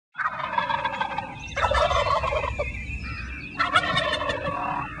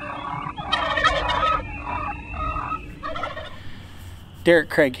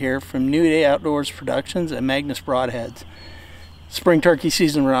Derek Craig here from New Day Outdoors Productions and Magnus Broadheads. Spring turkey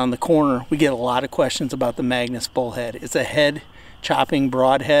season around the corner. We get a lot of questions about the Magnus Bullhead. It's a head chopping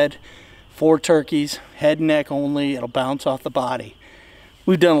broadhead for turkeys, head and neck only. It'll bounce off the body.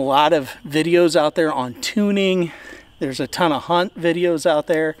 We've done a lot of videos out there on tuning. There's a ton of hunt videos out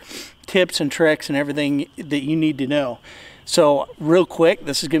there, tips and tricks and everything that you need to know. So real quick,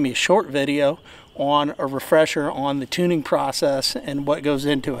 this is going to be a short video on a refresher on the tuning process and what goes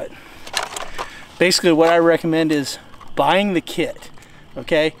into it. Basically what I recommend is buying the kit,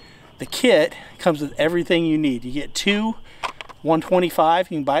 okay? The kit comes with everything you need. You get two 125,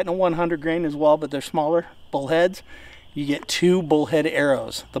 you can buy it in a 100 grain as well, but they're smaller bullheads. You get two bullhead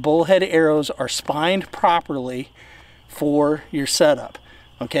arrows. The bullhead arrows are spined properly for your setup,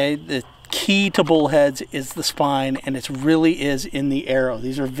 okay? The key to bullheads is the spine, and it really is in the arrow.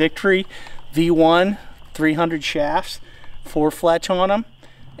 These are Victory V1 300 shafts, 4 fletch on them,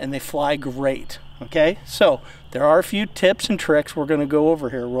 and they fly great, okay? So there are a few tips and tricks we're gonna go over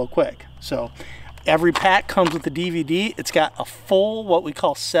here real quick. So every pack comes with a DVD. It's got a full, what we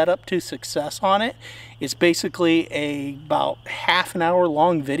call setup to success on it. It's basically about half an hour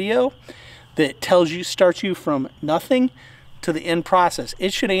long video that tells you, starts you from nothing to the end process.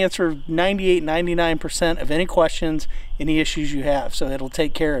 It should answer 98-99% of any questions, any issues you have, so it'll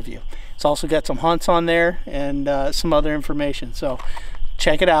take care of you. It's also got some hunts on there and some other information, so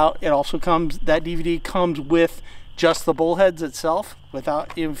check it out. It also comes, that DVD comes with just the bullheads itself,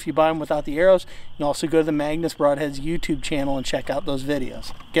 without, if you buy them without the arrows. You can also go to the Magnus Broadheads YouTube channel and check out those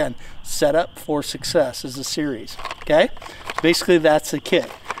videos. Again, Setup for Success is a series, okay? Basically that's the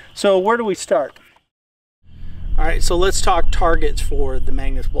kit. So where do we start? All right, so let's talk targets for the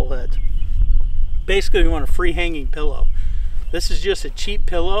Magnus Bullheads. Basically, we want a free hanging pillow. This is just a cheap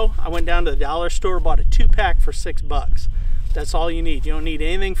pillow. I went down to the dollar store, bought a 2-pack for $6. That's all you need. You don't need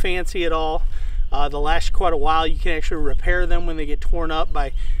anything fancy at all. They'll last you quite a while. You can actually repair them when they get torn up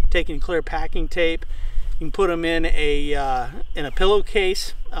by taking clear packing tape. You can put them in a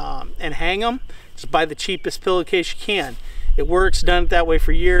pillowcase and hang them. Just buy the cheapest pillowcase you can. It works, done it that way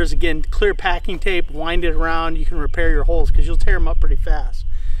for years. Again, clear packing tape, wind it around, you can repair your holes because you'll tear them up pretty fast.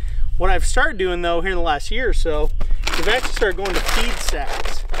 What I've started doing though here in the last year or so, I've actually started going to feed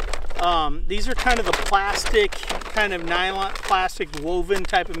sacks. These are kind of the plastic, kind of nylon, plastic woven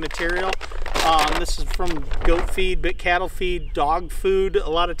type of material. This is from goat feed, but cattle feed, dog food a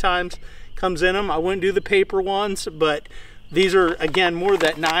lot of times comes in them. I wouldn't do the paper ones, but these are, again, more of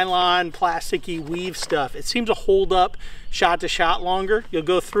that nylon, plasticky weave stuff. It seems to hold up shot to shot longer. You'll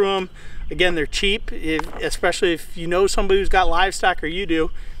go through them. Again, they're cheap, especially if you know somebody who's got livestock or you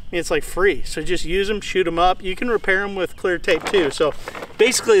do. It's like free. So just use them, shoot them up. You can repair them with clear tape too. So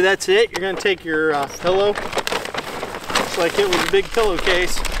basically that's it. You're gonna take your pillow, just like it was a big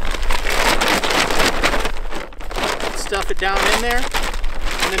pillowcase. Stuff it down in there,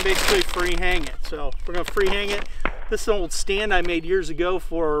 and then basically free hang it. So we're gonna free hang it. This is an old stand I made years ago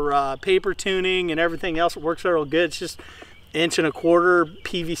for paper tuning and everything else. It works real good. It's just 1¼ inch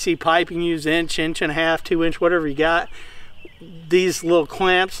PVC pipe. You can use inch, 1.5 inch, 2 inch, whatever you got. These little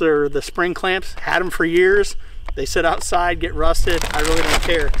clamps, they're the spring clamps. Had them for years. They sit outside, get rusted. I really don't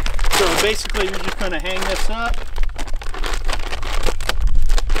care. So basically, you're just going to hang this up.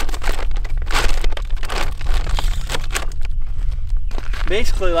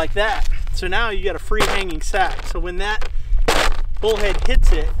 Basically like that. So now you got a free hanging sack. So when that bullhead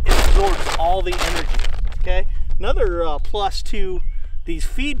hits it, it absorbs all the energy, okay? Another plus to these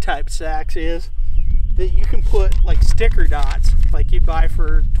feed type sacks is that you can put like sticker dots, like you'd buy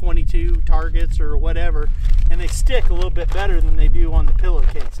for 22 targets or whatever, and they stick a little bit better than they do on the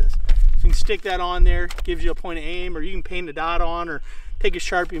pillowcases. So you can stick that on there, gives you a point of aim, or you can paint a dot on, or take a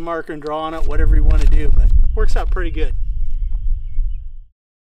Sharpie marker and draw on it, whatever you want to do, but it works out pretty good.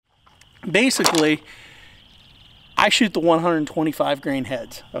 Basically, I shoot the 125 grain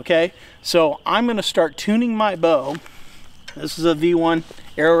heads, okay? So I'm gonna start tuning my bow. This is a V1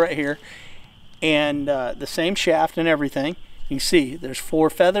 arrow right here, and the same shaft and everything. You can see there's 4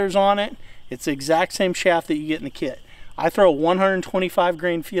 feathers on it. It's the exact same shaft that you get in the kit. I throw a 125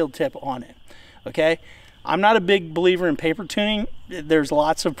 grain field tip on it, okay? I'm not a big believer in paper tuning. There's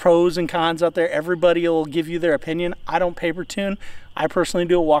lots of pros and cons out there. Everybody will give you their opinion. I don't paper tune. I personally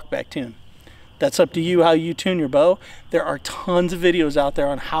do a walkback tune. That's up to you how you tune your bow. There are tons of videos out there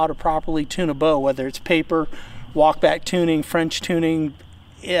on how to properly tune a bow, whether it's paper, walkback tuning, French tuning,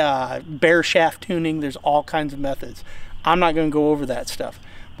 bare shaft tuning. There's all kinds of methods. I'm not going to go over that stuff.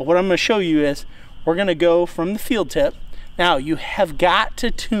 But what I'm going to show you is we're going to go from the field tip. Now you have got to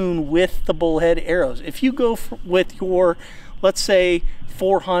tune with the bullhead arrows. If you go with your let's say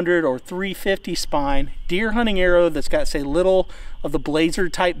 400 or 350 spine deer hunting arrow that's got, say, little of the blazer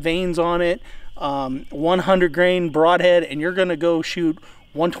type veins on it, 100 grain broadhead, and you're going to go shoot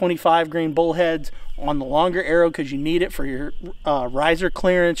 125 grain bullheads on the longer arrow because you need it for your riser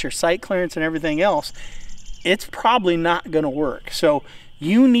clearance, your sight clearance, and everything else, it's probably not going to work. So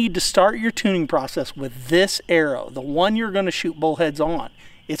you need to start your tuning process with this arrow, the one you're going to shoot bullheads on.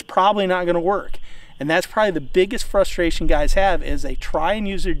 It's probably not going to work. And that's probably the biggest frustration guys have, is they try and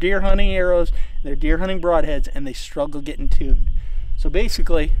use their deer hunting arrows, their deer hunting broadheads, and they struggle getting tuned. So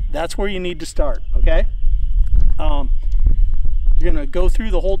basically, that's where you need to start, okay? You're gonna go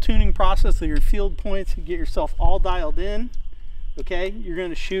through the whole tuning process of your field points and get yourself all dialed in, okay? You're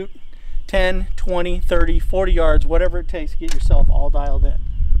gonna shoot 10, 20, 30, 40 yards, whatever it takes to get yourself all dialed in,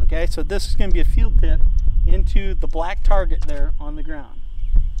 okay? So this is gonna be a field tip into the black target there on the ground.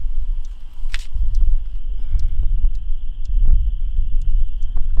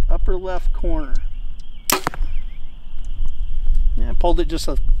 Upper left corner. Yeah, I pulled it just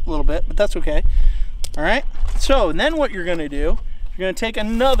a little bit, but that's okay. All right, so and then what you're gonna do, you're gonna take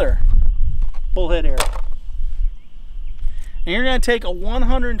another bullhead arrow. And you're gonna take a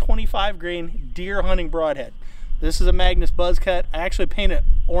 125 grain deer hunting broadhead. This is a Magnus buzz cut. I actually paint it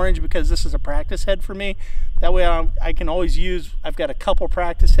orange because this is a practice head for me. That way I can always use, I've got a couple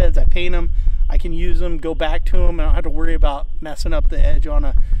practice heads, I paint them, I can use them, go back to them, I don't have to worry about messing up the edge on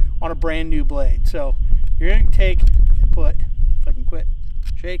a brand new blade. So you're gonna take and put, if I can quit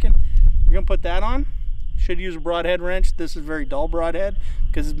shaking, you're gonna put that on. Should use a broadhead wrench. This is very dull broadhead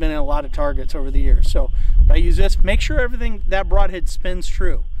because it's been in a lot of targets over the years. So I use this, make sure everything, that broadhead spins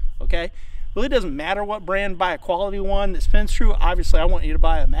true, okay? Really doesn't matter what brand, buy a quality one that spins true. Obviously I want you to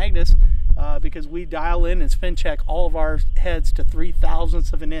buy a Magnus because we dial in and spin check all of our heads to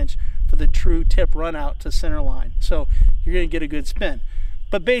 3/1000ths of an inch for the true tip run out to center line. So you're gonna get a good spin.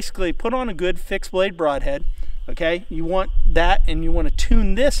 But basically put on a good fixed blade broadhead, okay? You want that, and you want to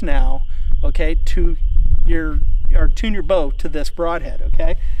tune this now, okay, to tune your bow to this broadhead,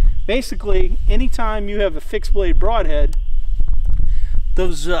 okay? Basically, anytime you have a fixed blade broadhead,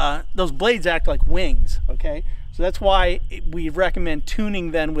 those blades act like wings, okay? So that's why we recommend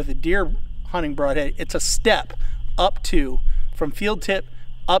tuning then with a deer hunting broadhead. It's a step up to, from field tip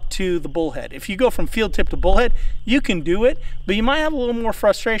up to the bullhead. If you go from field tip to bullhead, you can do it, but you might have a little more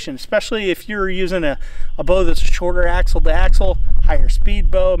frustration, especially if you're using a bow that's a shorter axle to axle, higher speed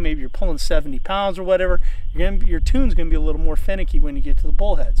bow, maybe you're pulling 70 pounds or whatever. Your tune's gonna be a little more finicky when you get to the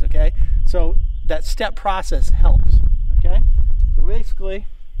bullheads, okay? So that step process helps, okay? So basically,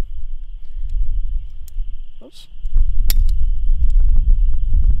 oops.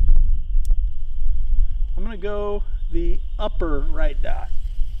 I'm gonna go the upper right dot.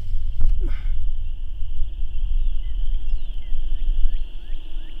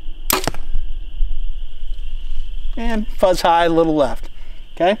 And fuzz high, a little left,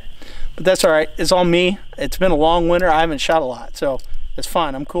 okay? But that's all right, it's all me. It's been a long winter, I haven't shot a lot, so it's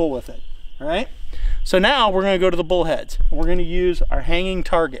fine, I'm cool with it, all right? So now we're gonna go to the bullheads. We're gonna use our hanging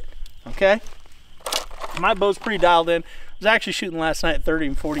target, okay? My bow's pretty dialed in. I was actually shooting last night at 30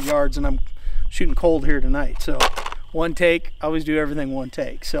 and 40 yards, and I'm shooting cold here tonight, so one take, I always do everything one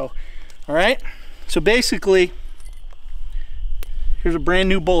take. So, all right, so basically, here's a brand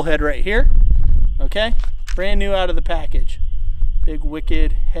new bullhead right here, okay? Brand new out of the package. Big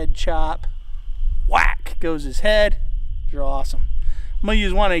wicked head chop. Whack goes his head. They're awesome. I'm gonna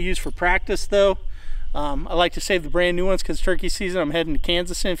use one I use for practice though. I like to save the brand new ones because turkey season, I'm heading to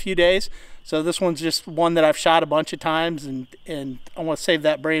Kansas in a few days. So this one's just one that I've shot a bunch of times, and I want to save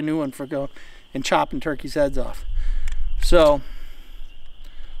that brand new one for going and chopping turkeys' heads off. So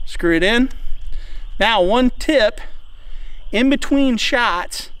screw it in. Now one tip, in between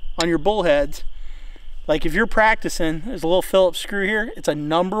shots on your bullheads, like if you're practicing, there's a little Phillips screw here. It's a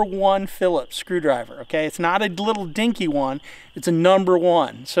 #1 Phillips screwdriver, okay? It's not a little dinky one, it's a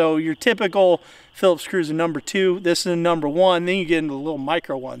 #1. So your typical Phillips screw is a #2, this is a #1, then you get into the little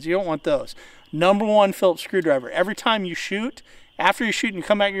micro ones. You don't want those. #1 Phillips screwdriver. Every time you shoot, after you shoot and you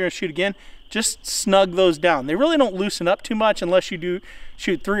come back, you're gonna shoot again, just snug those down. They really don't loosen up too much unless you do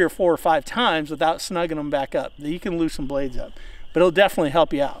shoot 3 or 4 or 5 times without snugging them back up. You can loosen blades up, but it'll definitely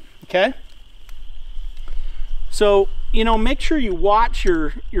help you out, okay? So, you know, make sure you watch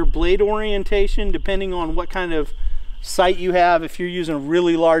your blade orientation depending on what kind of sight you have. If you're using a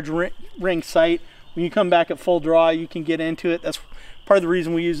really large ring sight, when you come back at full draw, you can get into it. That's part of the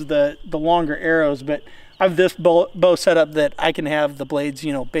reason we use the longer arrows, but I have this bow set up that I can have the blades,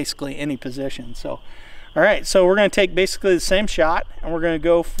 you know, basically any position. So, all right, so we're gonna take basically the same shot, and we're gonna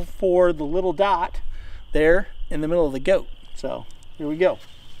go for the little dot there in the middle of the goat, So here we go.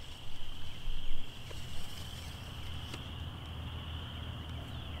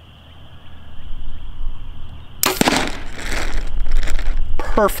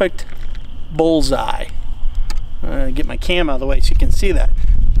 Perfect bullseye. Get my cam out of the way so you can see that.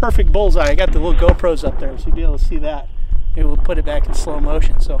 Perfect bullseye. I got the little GoPros up there so you'll be able to see that. Maybe we'll put it back in slow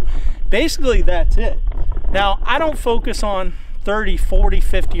motion. So basically that's it. Now I don't focus on 30, 40,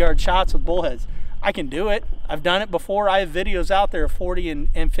 50 yard shots with bullheads. I can do it. I've done it before. I have videos out there of 40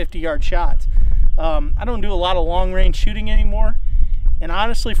 and 50 yard shots. I don't do a lot of long range shooting anymore. And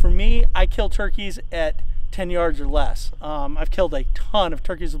honestly, for me, I kill turkeys at 10 yards or less. I've killed a ton of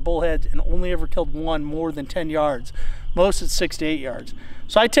turkeys with bullheads and only ever killed one more than 10 yards. Most at 6 to 8 yards.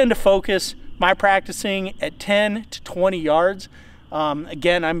 So I tend to focus my practicing at 10 to 20 yards.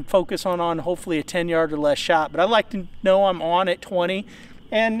 Again, I'm focused on hopefully a 10 yard or less shot, but I like to know I'm on at 20.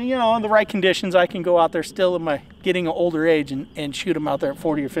 And you know, in the right conditions, I can go out there still in my getting an older age and shoot them out there at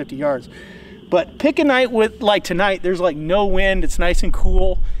 40 or 50 yards. But pick a night with, like tonight, there's like no wind, it's nice and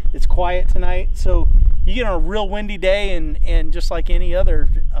cool, it's quiet tonight. So you get on a real windy day, and just like any other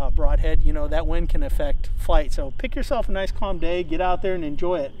broadhead, you know, that wind can affect flight. So pick yourself a nice calm day, get out there and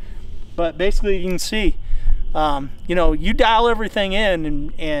enjoy it. But basically you can see, you know, you dial everything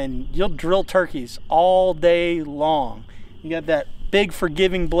in and you'll drill turkeys all day long. You got that big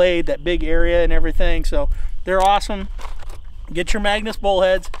forgiving blade, that big area and everything. So they're awesome. Get your Magnus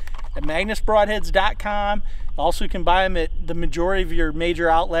Bullheads at magnusbroadheads.com. Also, you can buy them at the majority of your major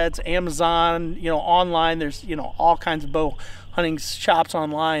outlets, Amazon, you know, online. There's, you know, all kinds of bow hunting shops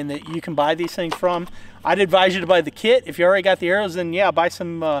online that you can buy these things from. I'd advise you to buy the kit. If you already got the arrows, then yeah, buy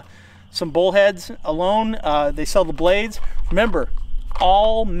some bullheads alone. They sell the blades. Remember,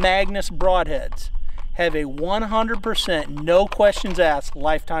 all Magnus broadheads have a 100% no questions asked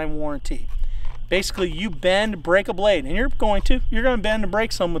lifetime warranty. Basically, you bend, break a blade, and you're going to bend and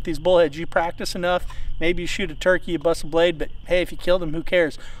break some with these bullheads. You practice enough, maybe you shoot a turkey, you bust a blade, but hey, if you kill them, who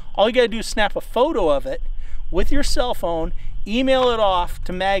cares? All you gotta do is snap a photo of it with your cell phone, email it off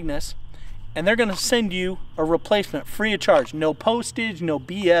to Magnus, and they're gonna send you a replacement free of charge. No postage, no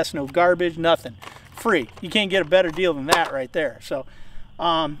BS, no garbage, nothing. Free. You can't get a better deal than that right there. So,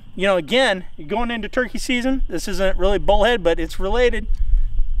 you know, again, you're going into turkey season. This isn't really bullhead, but it's related.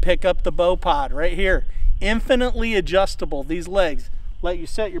 Pick up the bow pod right here. Infinitely adjustable, these legs. Let you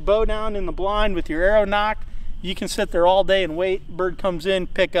set your bow down in the blind with your arrow nocked. You can sit there all day and wait. Bird comes in,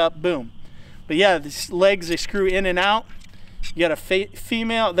 pick up, boom. But yeah, these legs, they screw in and out. You got a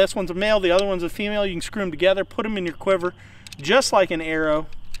female, this one's a male, the other one's a female. You can screw them together, put them in your quiver, just like an arrow,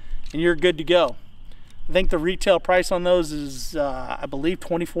 and you're good to go. I think the retail price on those is, I believe,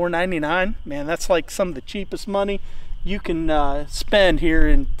 $24.99. Man, that's like some of the cheapest money you can spend here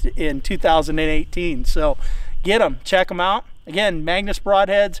in 2018. So get them, check them out. Again,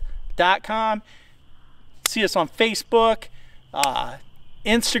 magnusbroadheads.com. See us on Facebook,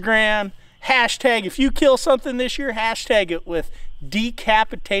 Instagram. Hashtag, if you kill something this year, hashtag it with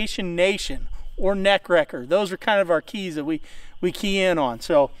Decapitation Nation or Neck Wrecker. Those are kind of our keys that we key in on.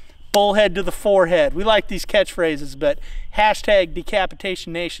 So bullhead to the forehead. We like these catchphrases, but hashtag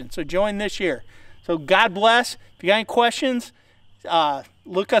Decapitation Nation. So join this year. So God bless. If you got any questions,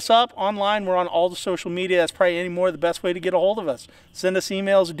 look us up online. We're on all the social media. That's probably any more the best way to get a hold of us. Send us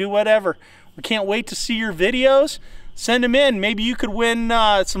emails, do whatever. We can't wait to see your videos. Send them in. Maybe you could win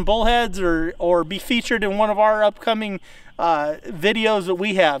some bullheads or be featured in one of our upcoming videos that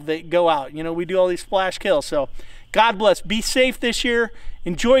we have that go out. You know, we do all these flash kills. So God bless. Be safe this year.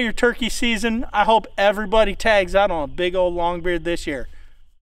 Enjoy your turkey season. I hope everybody tags out on a big old longbeard this year.